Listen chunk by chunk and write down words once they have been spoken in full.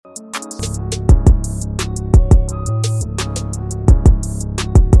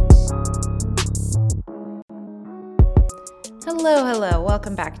Hello.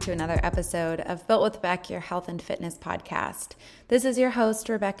 Welcome back to another episode of Built with Beck, your health and fitness podcast. This is your host,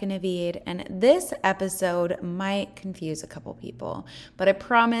 Rebecca Naveed, and this episode might confuse a couple people, but I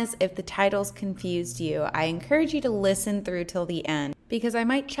promise if the title's confused you, I encourage you to listen through till the end because I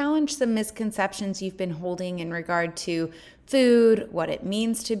might challenge some misconceptions you've been holding in regard to food, what it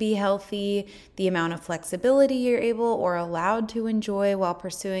means to be healthy, the amount of flexibility you're able or allowed to enjoy while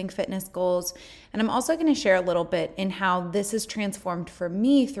pursuing fitness goals. And I'm also going to share a little bit in how this has transformed for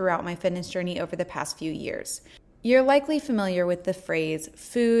me throughout my fitness journey over the past few years. You're likely familiar with the phrase,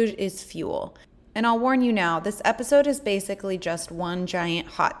 food is fuel. And I'll warn you now, this episode is basically just one giant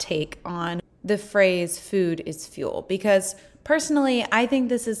hot take on the phrase, food is fuel, because personally, I think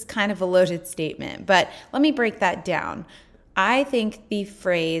this is kind of a loaded statement, but let me break that down. I think the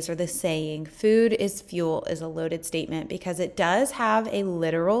phrase or the saying, food is fuel, is a loaded statement because it does have a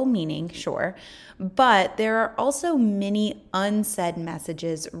literal meaning, sure, but there are also many unsaid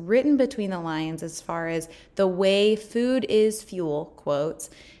messages written between the lines as far as the way food is fuel, quotes,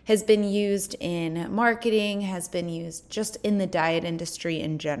 has been used in marketing, has been used just in the diet industry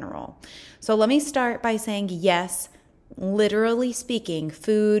in general. So let me start by saying, yes, literally speaking,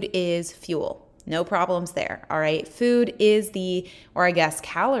 food is fuel. No problems there, all right? Food is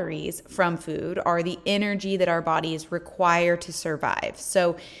calories from food are the energy that our bodies require to survive.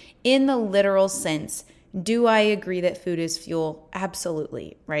 So in the literal sense, do I agree that food is fuel?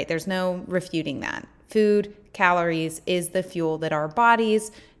 Absolutely, right? There's no refuting that. Food, calories is the fuel that our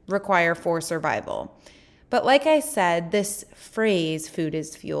bodies require for survival. But like I said, this phrase, food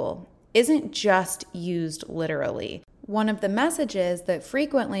is fuel, isn't just used literally. One of the messages that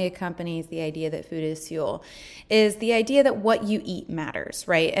frequently accompanies the idea that food is fuel is the idea that what you eat matters,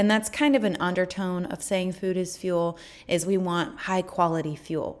 right? And that's kind of an undertone of saying food is fuel is we want high quality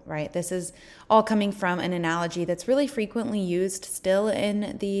fuel, right? This is all coming from an analogy that's really frequently used still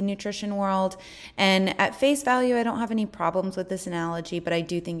in the nutrition world. And at face value, I don't have any problems with this analogy, but I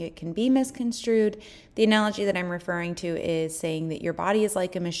do think it can be misconstrued. The analogy that I'm referring to is saying that your body is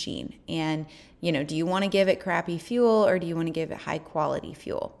like a machine and do you want to give it crappy fuel or do you want to give it high quality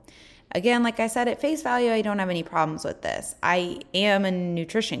fuel? Again, like I said, at face value, I don't have any problems with this. I am a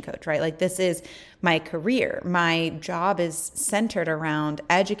nutrition coach, right? Like this is my career. My job is centered around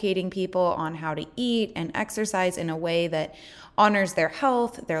educating people on how to eat and exercise in a way that honors their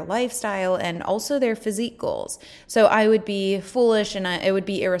health, their lifestyle, and also their physique goals. So I would be foolish and it would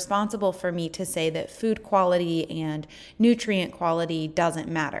be irresponsible for me to say that food quality and nutrient quality doesn't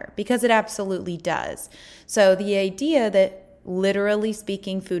matter, because it absolutely does. So the idea that literally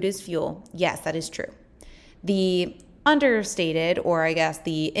speaking, food is fuel, yes, that is true. The understated, or I guess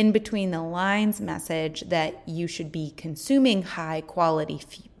the in between the lines message that you should be consuming high quality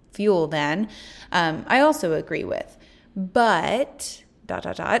fuel then, I also agree with. But,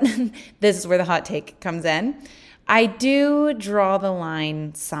 this is where the hot take comes in. I do draw the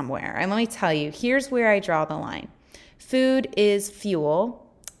line somewhere. And let me tell you, here's where I draw the line. Food is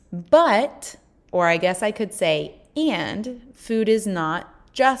fuel, but, or I guess I could say, and food is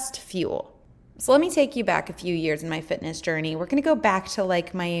not just fuel. So let me take you back a few years in my fitness journey. We're going to go back to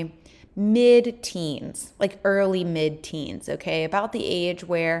like my mid-teens, like early mid-teens, okay? About the age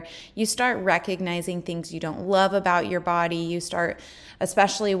where you start recognizing things you don't love about your body. You start,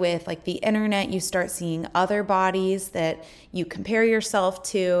 especially with like the internet, you start seeing other bodies that you compare yourself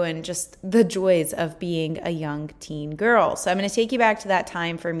to and just the joys of being a young teen girl. So I'm going to take you back to that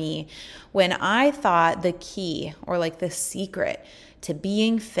time for me when I thought the key or like the secret to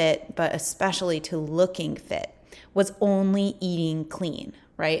being fit, but especially to looking fit, was only eating clean.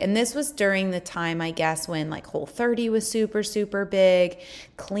 Right? And this was during the time, I guess, when like Whole30 was super, super big,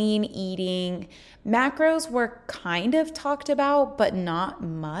 clean eating. Macros were kind of talked about, but not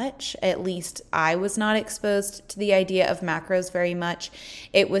much. At least I was not exposed to the idea of macros very much.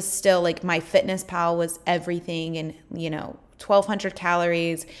 It was still like MyFitnessPal was everything and, 1,200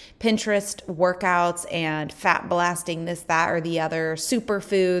 calories, Pinterest workouts and fat blasting, this, that, or the other,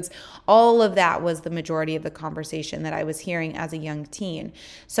 superfoods. All of that was the majority of the conversation that I was hearing as a young teen.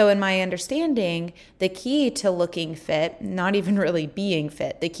 So in my understanding, the key to looking fit, not even really being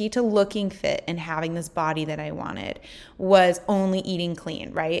fit, the key to looking fit and having this body that I wanted was only eating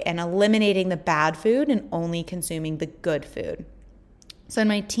clean, right? And eliminating the bad food and only consuming the good food. So in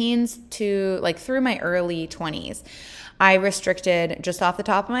my teens to like through my early 20s, I restricted, just off the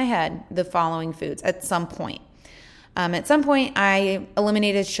top of my head, the following foods at some point. At some point, I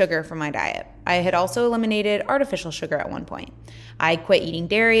eliminated sugar from my diet. I had also eliminated artificial sugar at one point. I quit eating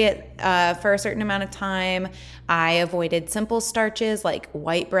dairy for a certain amount of time. I avoided simple starches like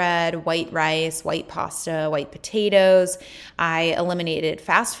white bread, white rice, white pasta, white potatoes. I eliminated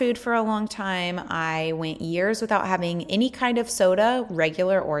fast food for a long time. I went years without having any kind of soda,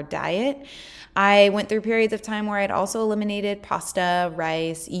 regular or diet. I went through periods of time where I'd also eliminated pasta,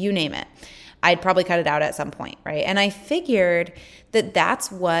 rice, you name it. I'd probably cut it out at some point, right? And I figured that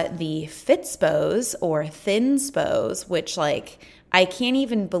that's what the Fitspos or Thinspos, which I can't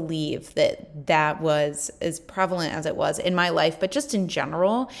even believe that was as prevalent as it was in my life, but just in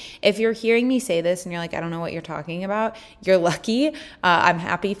general, if you're hearing me say this and you're like, I don't know what you're talking about, you're lucky. I'm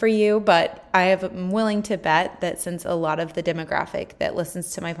happy for you, but I'm willing to bet that since a lot of the demographic that listens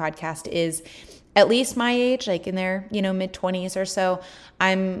to my podcast is at least my age, like in their, mid-20s or so,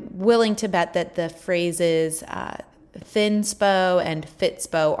 I'm willing to bet that the phrases Thinspo and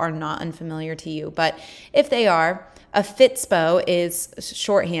Fitspo are not unfamiliar to you. But if they are, a Fitspo is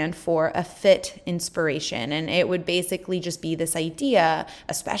shorthand for a fit inspiration. And it would basically just be this idea,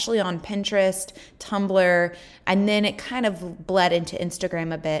 especially on Pinterest, Tumblr, and then it kind of bled into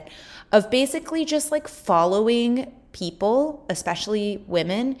Instagram a bit, of basically just following people, especially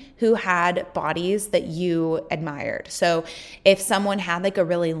women, who had bodies that you admired. So if someone had a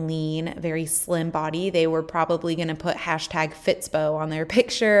really lean, very slim body, they were probably going to put hashtag Fitspo on their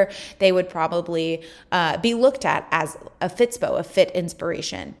picture. They would probably be looked at as a Fitspo, a fit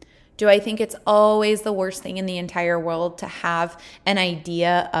inspiration. Do I think it's always the worst thing in the entire world to have an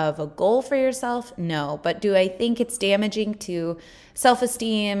idea of a goal for yourself? No. But do I think it's damaging to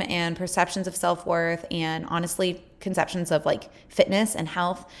self-esteem and perceptions of self-worth and honestly conceptions of fitness and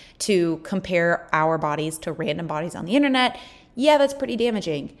health to compare our bodies to random bodies on the internet? Yeah, that's pretty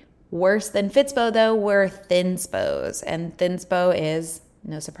damaging. Worse than Fitspo though were Thinspos, and Thinspo is,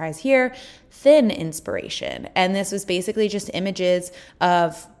 no surprise here, thin inspiration. And this was basically just images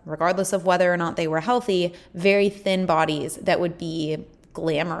of, regardless of whether or not they were healthy, very thin bodies that would be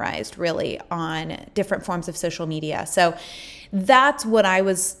glamorized really on different forms of social media. So that's what I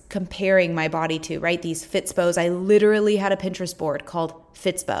was comparing my body to, right? These Fitspos. I literally had a Pinterest board called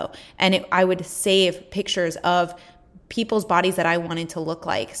Fitspo, and I would save pictures of people's bodies that I wanted to look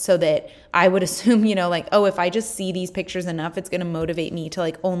like, so that I would assume, if I just see these pictures enough, it's going to motivate me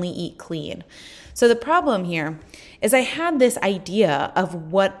to only eat clean. So the problem here is I had this idea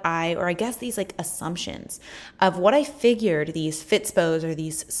of these assumptions of what I figured these Fitspos or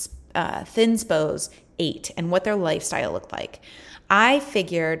these Thinspos ate and what their lifestyle looked like. I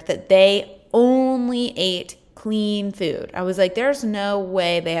figured that they only ate clean food. I was like, there's no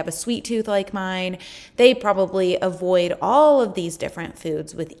way they have a sweet tooth like mine. They probably avoid all of these different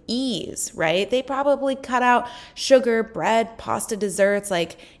foods with ease, right? They probably cut out sugar, bread, pasta, desserts.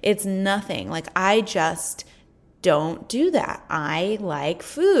 It's nothing. I just don't do that. I like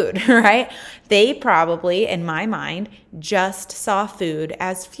food, right? They probably, in my mind, just saw food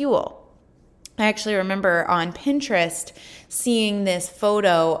as fuel. I actually remember on Pinterest seeing this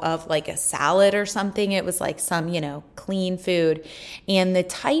photo of a salad or something. It was some, clean food. And the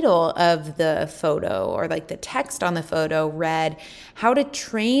title of the photo or the text on the photo read, "How to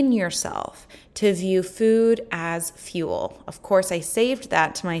Train Yourself to View Food as Fuel." Of course, I saved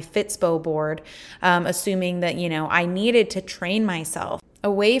that to my Fitspo board, assuming that, I needed to train myself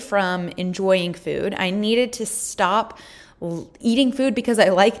away from enjoying food. I needed to stop eating food because I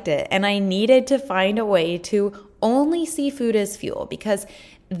liked it. And I needed to find a way to only see food as fuel, because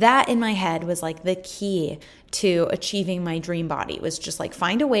that in my head was the key to achieving my dream body, was just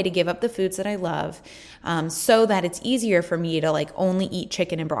find a way to give up the foods that I love, so that it's easier for me to only eat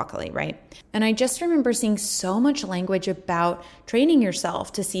chicken and broccoli, right? And I just remember seeing so much language about training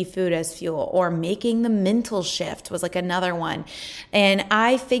yourself to see food as fuel, or making the mental shift was another one. And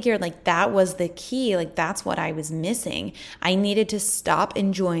I figured that was the key, that's what I was missing. I needed to stop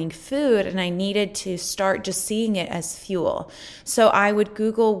enjoying food and I needed to start just seeing it as fuel. So I would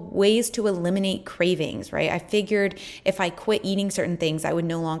Google ways to eliminate cravings, right? I figured if I quit eating certain things, I would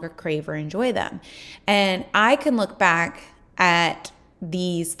no longer crave or enjoy them. And I can look back at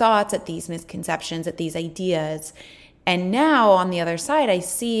these thoughts, at these misconceptions, at these ideas, and now on the other side, I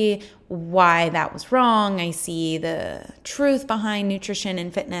see why that was wrong. I see the truth behind nutrition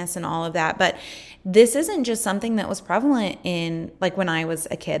and fitness and all of that. But this isn't just something that was prevalent in when I was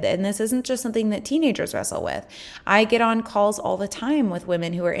a kid. And this isn't just something that teenagers wrestle with. I get on calls all the time with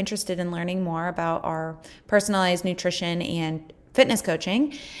women who are interested in learning more about our personalized nutrition and fitness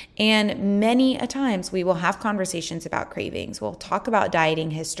coaching. And many a times we will have conversations about cravings. We'll talk about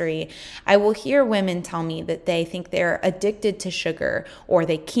dieting history. I will hear women tell me that they think they're addicted to sugar, or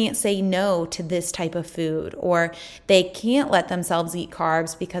they can't say no to this type of food, or they can't let themselves eat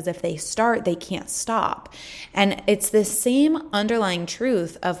carbs because if they start, they can't stop. And it's this same underlying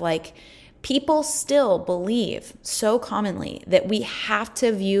truth of like, people still believe so commonly that we have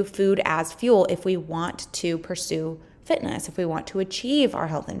to view food as fuel if we want to pursue fitness, if we want to achieve our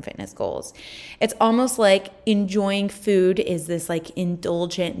health and fitness goals. It's almost like enjoying food is this like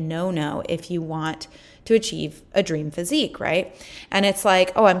indulgent no-no if you want to achieve a dream physique, right? And it's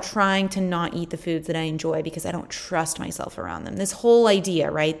like, oh, I'm trying to not eat the foods that I enjoy because I don't trust myself around them. This whole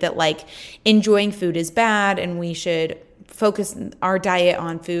idea, right, that like enjoying food is bad and we should focus our diet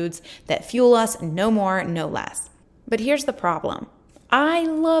on foods that fuel us, no more, no less. But here's the problem. I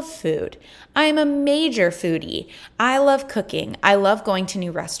love food. I'm a major foodie. I love cooking. I love going to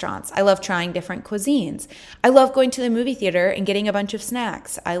new restaurants. I love trying different cuisines. I love going to the movie theater and getting a bunch of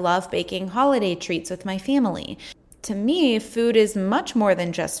snacks. I love baking holiday treats with my family. To me, food is much more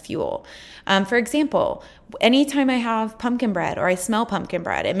than just fuel. For example, anytime I have pumpkin bread or I smell pumpkin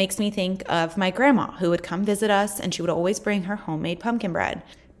bread, it makes me think of my grandma who would come visit us and she would always bring her homemade pumpkin bread.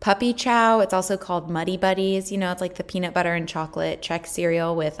 Puppy chow, it's also called Muddy Buddies. You know, it's like the peanut butter and chocolate Chex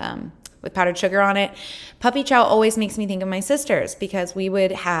cereal with powdered sugar on it. Puppy chow always makes me think of my sisters because we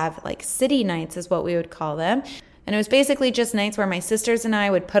would have like city nights is what we would call them. And it was basically just nights where my sisters and I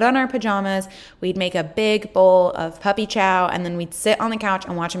would put on our pajamas, we'd make a big bowl of puppy chow, and then we'd sit on the couch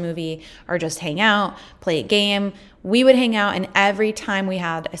and watch a movie or just hang out, play a game. We would hang out, and every time we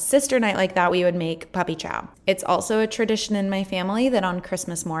had a sister night like that, we would make puppy chow. It's also a tradition in my family that on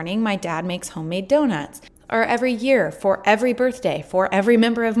Christmas morning, my dad makes homemade donuts. Or every year, for every birthday, for every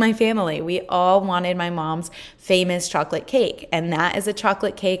member of my family, we all wanted my mom's famous chocolate cake. And that is a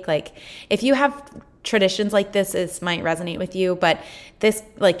chocolate cake. Like, if you have traditions like this might resonate with you, but this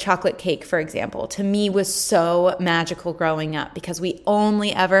like chocolate cake, for example, to me was so magical growing up because we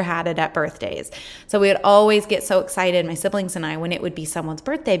only ever had it at birthdays. So we would always get so excited, my siblings and I, when it would be someone's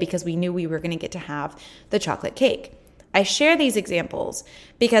birthday because we knew we were going to get to have the chocolate cake. I share these examples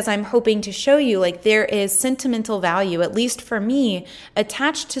because I'm hoping to show you like there is sentimental value, at least for me,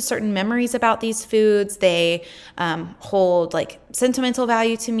 attached to certain memories about these foods. They hold like sentimental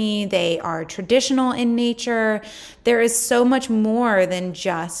value to me. They are traditional in nature. There is so much more than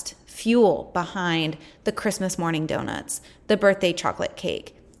just fuel behind the Christmas morning donuts, the birthday chocolate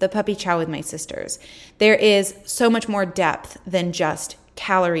cake, the puppy chow with my sisters. There is so much more depth than just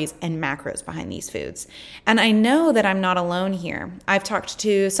calories and macros behind these foods. And I know that I'm not alone here. I've talked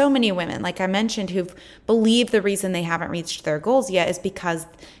to so many women, like I mentioned, who've believed the reason they haven't reached their goals yet is because,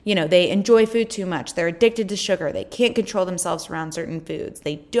 you know, they enjoy food too much. They're addicted to sugar. They can't control themselves around certain foods.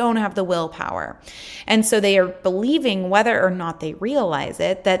 They don't have the willpower. And so they are believing, whether or not they realize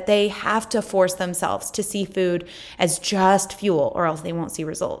it, that they have to force themselves to see food as just fuel or else they won't see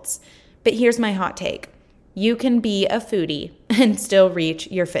results. But here's my hot take. You can be a foodie and still reach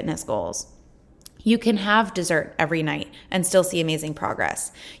your fitness goals. You can have dessert every night and still see amazing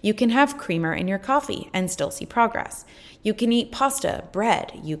progress. You can have creamer in your coffee and still see progress. You can eat pasta,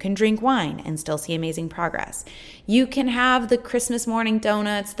 bread, you can drink wine and still see amazing progress. You can have the Christmas morning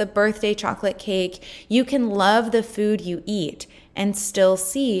donuts, the birthday chocolate cake. You can love the food you eat and still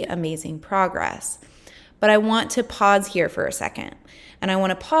see amazing progress. But I want to pause here for a second. And I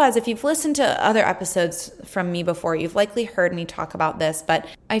want to pause. If you've listened to other episodes from me before, you've likely heard me talk about this, but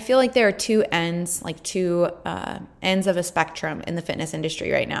I feel like there are two ends of a spectrum in the fitness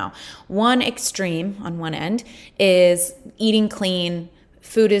industry right now. One extreme on one end is eating clean,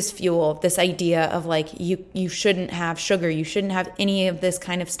 food is fuel, this idea of like you shouldn't have sugar, you shouldn't have any of this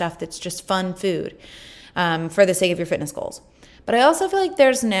kind of stuff that's just fun food for the sake of your fitness goals. But I also feel like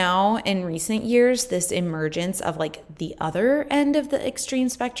there's now, in recent years, this emergence of like the other end of the extreme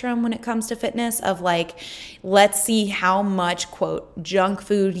spectrum when it comes to fitness of like, let's see how much, quote, junk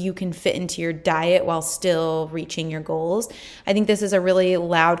food you can fit into your diet while still reaching your goals. I think this is a really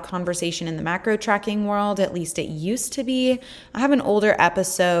loud conversation in the macro tracking world, at least it used to be. I have an older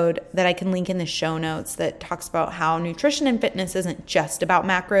episode that I can link in the show notes that talks about how nutrition and fitness isn't just about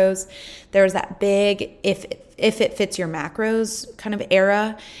macros. There's that big if it fits your macros kind of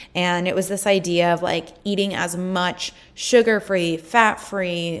era. And it was this idea of like eating as much sugar-free,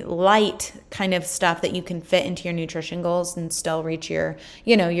 fat-free, light kind of stuff that you can fit into your nutrition goals and still reach your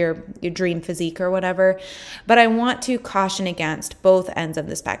dream physique or whatever. But I want to caution against both ends of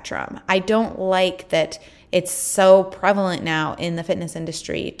the spectrum. I don't like that it's so prevalent now in the fitness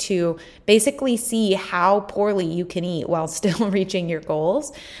industry to basically see how poorly you can eat while still reaching your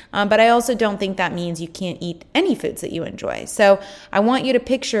goals. But I also don't think that means you can't eat any foods that you enjoy. So I want you to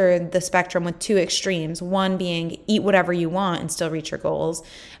picture the spectrum with two extremes, one being eat whatever you want and still reach your goals.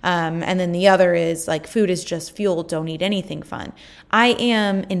 And then the other is like food is just fuel, don't eat anything fun. I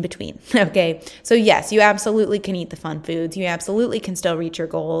am in between, okay? So yes, you absolutely can eat the fun foods. You absolutely can still reach your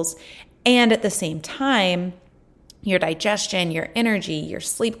goals. And at the same time, your digestion, your energy, your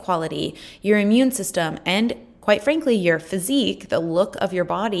sleep quality, your immune system, and quite frankly, your physique, the look of your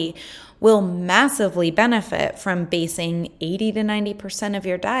body, will massively benefit from basing 80 to 90% of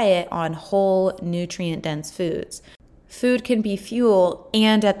your diet on whole, nutrient-dense foods. Food can be fuel,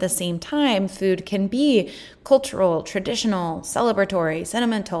 and at the same time, food can be cultural, traditional, celebratory,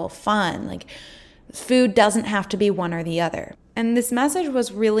 sentimental, fun. Like, food doesn't have to be one or the other. And this message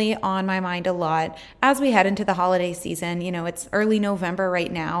was really on my mind a lot as we head into the holiday season. You know, it's early November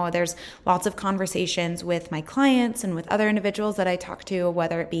right now. There's lots of conversations with my clients and with other individuals that I talk to,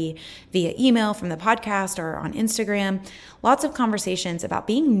 whether it be via email from the podcast or on Instagram. Lots of conversations about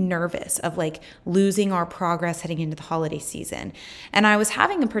being nervous of like losing our progress heading into the holiday season. And I was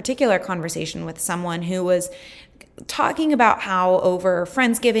having a particular conversation with someone who was talking about how over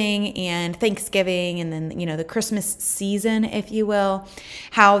Friendsgiving and Thanksgiving and then, you know, the Christmas season, if you will,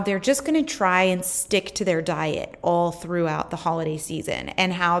 how they're just going to try and stick to their diet all throughout the holiday season,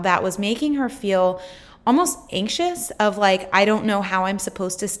 and how that was making her feel almost anxious of like, I don't know how I'm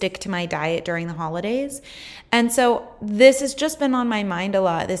supposed to stick to my diet during the holidays. And so this has just been on my mind a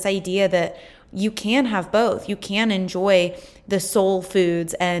lot, this idea that you can have both. You can enjoy the soul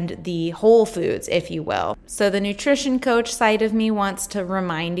foods and the whole foods, if you will. So the nutrition coach side of me wants to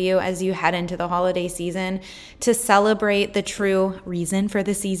remind you as you head into the holiday season to celebrate the true reason for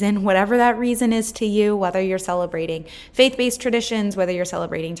the season, whatever that reason is to you, whether you're celebrating faith-based traditions, whether you're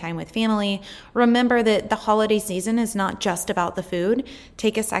celebrating time with family. Remember that the holiday season is not just about the food.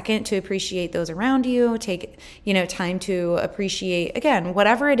 Take a second to appreciate those around you. Take, time to appreciate, again,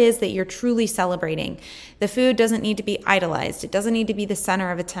 whatever it is that you're truly celebrating. The food doesn't need to be idolized. It doesn't need to be the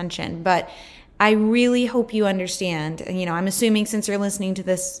center of attention, but I really hope you understand. And, I'm assuming since you're listening to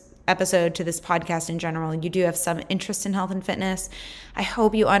this episode, to this podcast in general, you do have some interest in health and fitness. I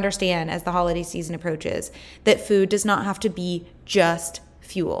hope you understand as the holiday season approaches that food does not have to be just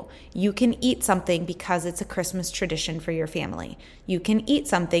fuel. You can eat something because it's a Christmas tradition for your family. You can eat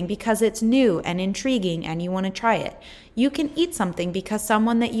something because it's new and intriguing and you want to try it. You can eat something because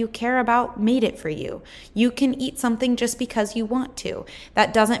someone that you care about made it for you. You can eat something just because you want to.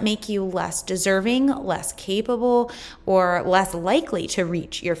 That doesn't make you less deserving, less capable, or less likely to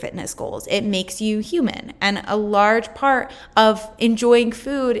reach your fitness goals. It makes you human. And a large part of enjoying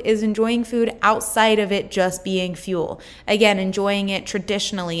food is enjoying food outside of it just being fuel. Again, enjoying it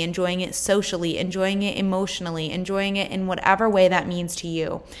traditionally, enjoying it socially, enjoying it emotionally, enjoying it in whatever way that means to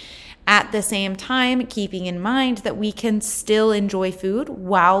you. At the same time, keeping in mind that we can still enjoy food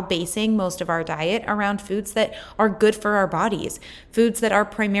while basing most of our diet around foods that are good for our bodies, foods that are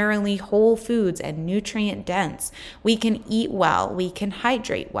primarily whole foods and nutrient dense. We can eat well, we can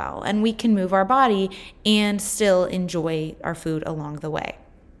hydrate well, and we can move our body and still enjoy our food along the way.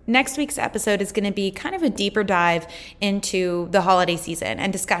 Next week's episode is going to be kind of a deeper dive into the holiday season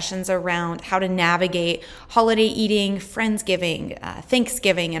and discussions around how to navigate holiday eating, Friendsgiving,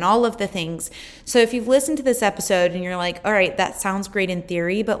 Thanksgiving, and all of the things. So if you've listened to this episode and you're like, all right, that sounds great in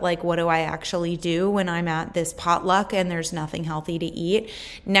theory, but like, what do I actually do when I'm at this potluck and there's nothing healthy to eat?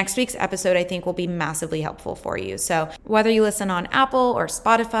 Next week's episode, I think, will be massively helpful for you. So whether you listen on Apple or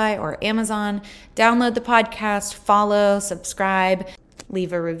Spotify or Amazon, download the podcast, follow, subscribe,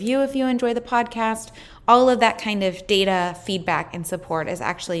 leave a review if you enjoy the podcast. All of that kind of data, feedback, and support is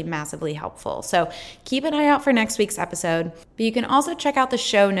actually massively helpful. So keep an eye out for next week's episode. But you can also check out the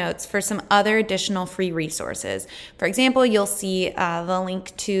show notes for some other additional free resources. For example, you'll see the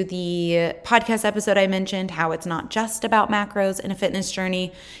link to the podcast episode I mentioned, how it's not just about macros in a fitness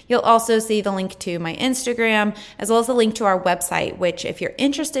journey. You'll also see the link to my Instagram, as well as the link to our website, which if you're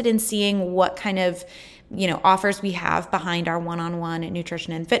interested in seeing what kind of offers we have behind our one-on-one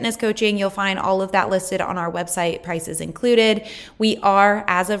nutrition and fitness coaching, you'll find all of that listed on our website, prices included. We are,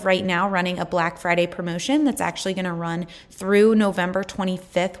 as of right now, running a Black Friday promotion that's actually going to run through November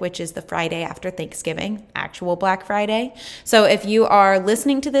 25th, which is the Friday after Thanksgiving, actual Black Friday. So if you are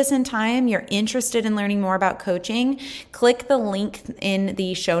listening to this in time, you're interested in learning more about coaching, click the link in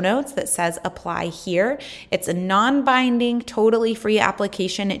the show notes that says apply here. It's a non-binding, totally free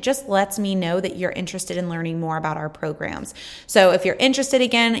application. It just lets me know that you're interested in learning more about our programs. So if you're interested,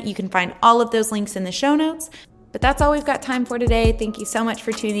 again, you can find all of those links in the show notes. But that's all we've got time for today. Thank you so much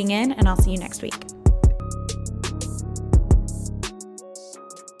for tuning in, and I'll see you next week.